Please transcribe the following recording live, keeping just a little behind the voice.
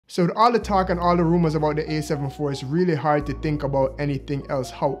So with all the talk and all the rumors about the A7 IV, it's really hard to think about anything else.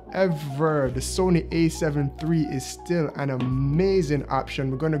 However, the Sony A7 III is still an amazing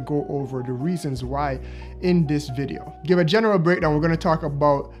option. We're going to go over the reasons why in this video. Give a general breakdown. We're going to talk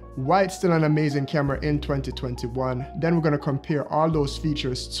about why it's still an amazing camera in 2021. Then we're going to compare all those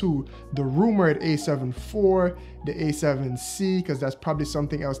features to the rumored A7 IV, the A7C, because that's probably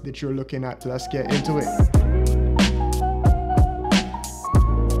something else that you're looking at. So let's get into it.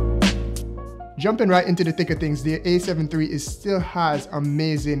 Jumping right into the thick of things, the A7 III still has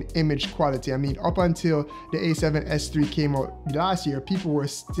amazing image quality. I mean, up until the A7S III came out last year, people were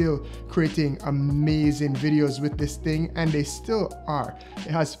still creating amazing videos with this thing, and they still are.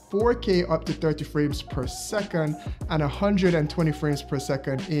 It has 4K up to 30 frames per second and 120 frames per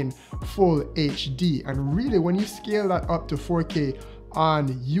second in full HD. And really, when you scale that up to 4K on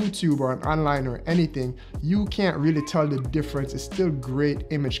YouTube or online or anything, you can't really tell the difference. It's still great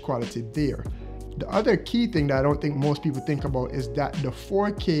image quality there. The other key thing that I don't think most people think about is that the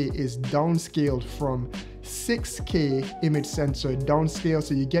 4K is downscaled from 6K image sensor downscale,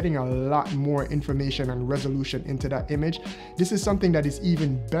 so you're getting a lot more information and resolution into that image. This is something that is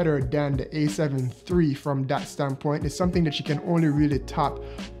even better than the A7 III from that standpoint. It's something that you can only really top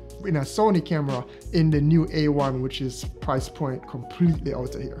in a Sony camera in the new A1, which is price point completely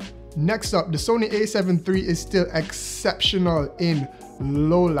out of here. Next up, the Sony A7 III is still exceptional in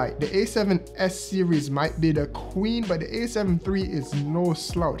low light. The A7S series might be the queen, but the A7 III is no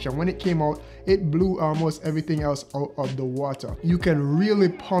slouch. And when it came out, it blew almost everything else out of the water. You can really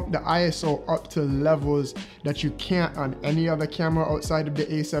pump the ISO up to levels that you can't on any other camera outside of the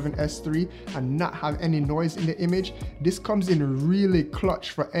A7S III and not have any noise in the image. This comes in really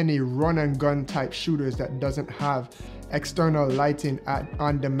clutch for any run and gun type shooters that doesn't have external lighting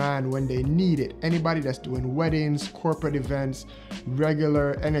on demand when they need it. Anybody that's doing weddings, corporate events,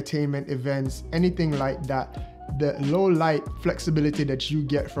 regular entertainment events, anything like that, the low light flexibility that you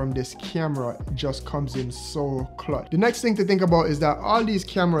get from this camera just comes in so clutch. The next thing to think about is that all these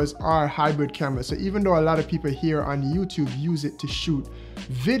cameras are hybrid cameras. So even though a lot of people here on YouTube use it to shoot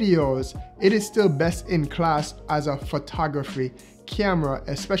videos, it is still best in class as a photography camera,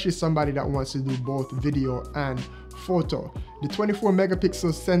 especially somebody that wants to do both video and photo. The 24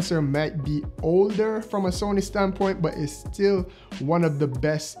 megapixel sensor might be older from a Sony standpoint, but is still one of the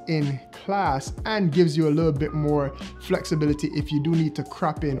best in class and gives you a little bit more flexibility if you do need to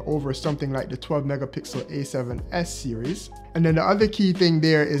crop in over something like the 12 megapixel A7S series. And then the other key thing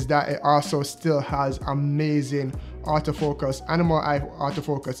there is that it also still has amazing autofocus, animal eye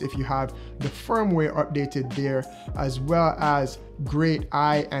autofocus if you have the firmware updated there, as well as great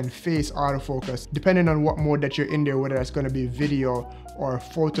eye and face autofocus, depending on what mode that you're in there, whether that's going to be video or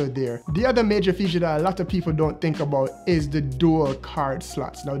photo there. The other major feature that a lot of people don't think about is the dual card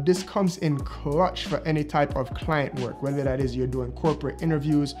slots. Now this comes in clutch for any type of client work, whether that is you're doing corporate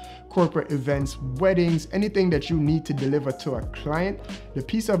interviews, corporate events, weddings, anything that you need to deliver to a client. The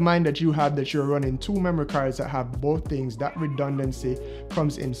peace of mind that you have that you're running two memory cards that have both things, that redundancy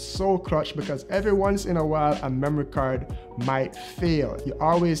comes in so clutch, because every once in a while a memory card might fail. You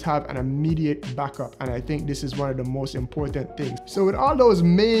always have an immediate backup, and I think this is one of the most important things. So with all those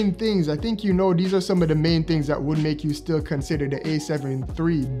main things, I think you know these are some of the main things that would make you still consider the A7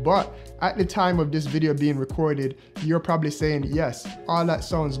 III. But at the time of this video being recorded, you're probably saying, yes, all that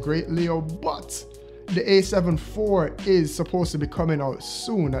sounds great, Leo, but the A7 IV is supposed to be coming out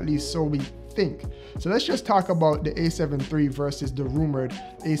soon, at least so we think. So let's just talk about the A7 III versus the rumored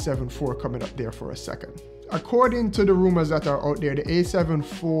A7 IV coming up there for a second. According to the rumors that are out there, the A7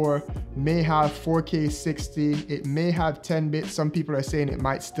 IV may have 4K 60, it may have 10-bit, some people are saying it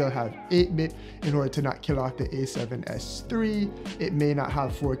might still have 8-bit in order to not kill off the A7S III, it may not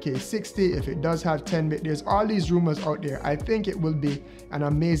have 4K 60, if it does have 10-bit, there's all these rumors out there. I think it will be an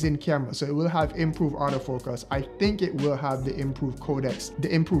amazing camera, so it will have improved autofocus, I think it will have the improved codecs, the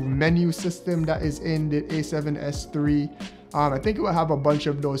improved menu system that is in the A7S III, I think it will have a bunch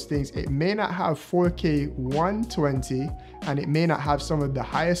of those things. It may not have 4K 120 and it may not have some of the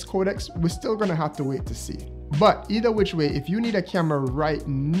highest codecs. We're still gonna have to wait to see. But either which way, if you need a camera right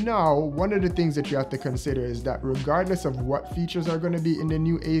now, one of the things that you have to consider is that regardless of what features are going to be in the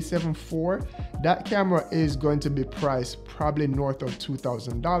new A7 IV, that camera is going to be priced probably north of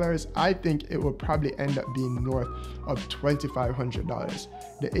 $2,000. I think it will probably end up being north of $2,500.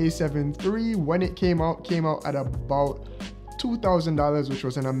 The A7 III, when it came out at about $2,000, which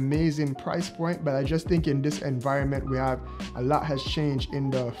was an amazing price point, but I just think in this environment a lot has changed in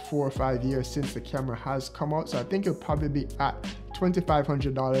the 4 or 5 years since the camera has come out, so I think it'll probably be at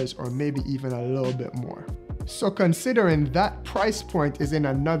 $2,500 or maybe even a little bit more. So considering that price point is in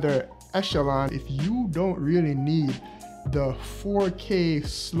another echelon, if you don't really need the 4K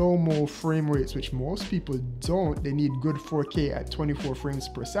slow-mo frame rates, which most people don't, they need good 4K at 24 frames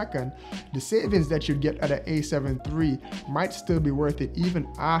per second, the savings that you get at an A7 III might still be worth it even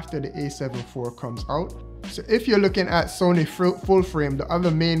after the A7 IV comes out. So if you're looking at Sony full frame, the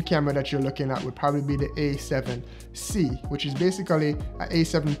other main camera that you're looking at would probably be the A7C, which is basically an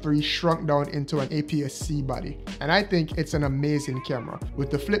A7 III shrunk down into an APS-C body. And I think it's an amazing camera.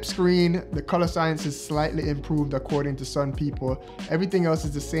 With the flip screen, the color science is slightly improved according to some people. Everything else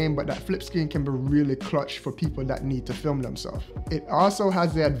is the same, but that flip screen can be really clutch for people that need to film themselves. It also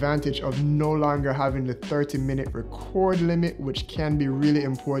has the advantage of no longer having the 30-minute record limit, which can be really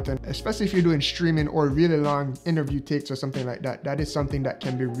important, especially if you're doing streaming or really long interview takes or something like that. That is something that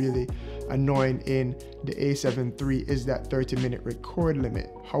can be really annoying in the A7 III, is that 30-minute record limit.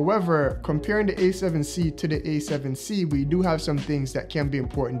 However, comparing the A7C to the A7C, we do have some things that can be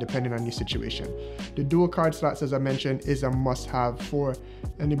important depending on your situation. The dual card slots, as I mentioned, is a must-have for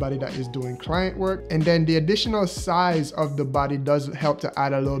anybody that is doing client work. And then the additional size of the body does help to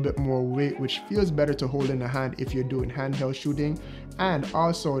add a little bit more weight, which feels better to hold in the hand if you're doing handheld shooting. And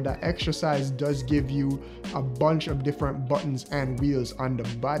also that extra size does give you a bunch of different buttons and wheels on the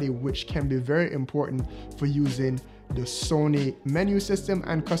body, which can be very important for using the Sony menu system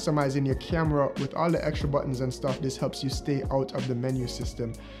and customizing your camera with all the extra buttons and stuff. This helps you stay out of the menu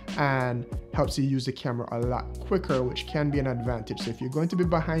system and helps you use the camera a lot quicker, which can be an advantage. So if you're going to be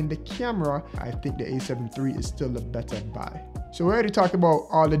behind the camera, I think the A7 III is still the better buy. So we already talked about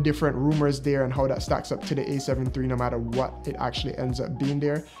all the different rumors there and how that stacks up to the A7 III no matter what it actually ends up being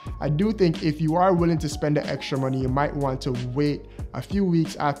there. I do think if you are willing to spend the extra money, you might want to wait a few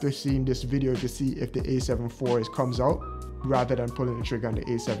weeks after seeing this video to see if the A7 IV comes out rather than pulling the trigger on the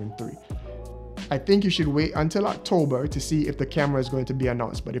A7 III. I think you should wait until October to see if the camera is going to be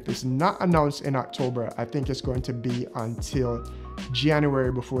announced. But if it's not announced in October, I think it's going to be until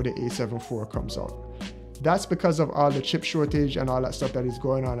January before the A7 IV comes out. That's because of all the chip shortage and all that stuff that is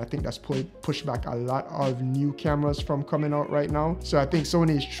going on. I think that's pushed back a lot of new cameras from coming out right now. So I think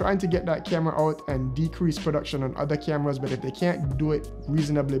Sony is trying to get that camera out and decrease production on other cameras. But if they can't do it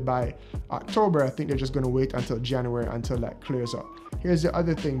reasonably by October, I think they're just going to wait until January until that clears up. Here's the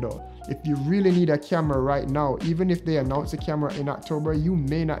other thing though. If you really need a camera right now, even if they announce a camera in October, you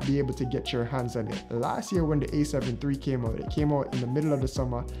may not be able to get your hands on it. Last year when the A7 III came out, it came out in the middle of the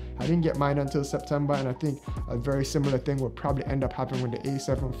summer. I didn't get mine until September, and I think a very similar thing will probably end up happening with the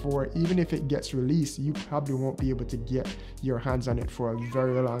A7 IV. Even if it gets released, you probably won't be able to get your hands on it for a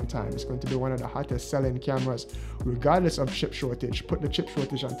very long time. It's going to be one of the hottest selling cameras regardless of chip shortage. Put the chip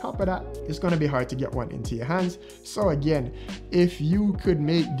shortage on top of that, it's going to be hard to get one into your hands. So again, if you could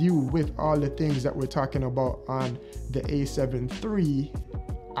make do with all the things that we're talking about on the A7 III,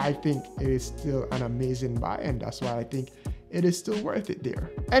 I think it is still an amazing buy, and that's why I think it is still worth it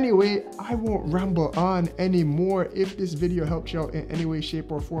there. Anyway, I won't ramble on anymore. If this video helped you out in any way,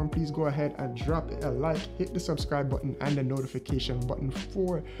 shape, or form, please go ahead and drop it a like, hit the subscribe button and the notification button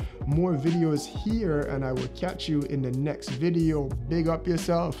for more videos here, and I will catch you in the next video. Big up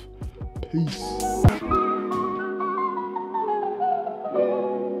yourself. Peace.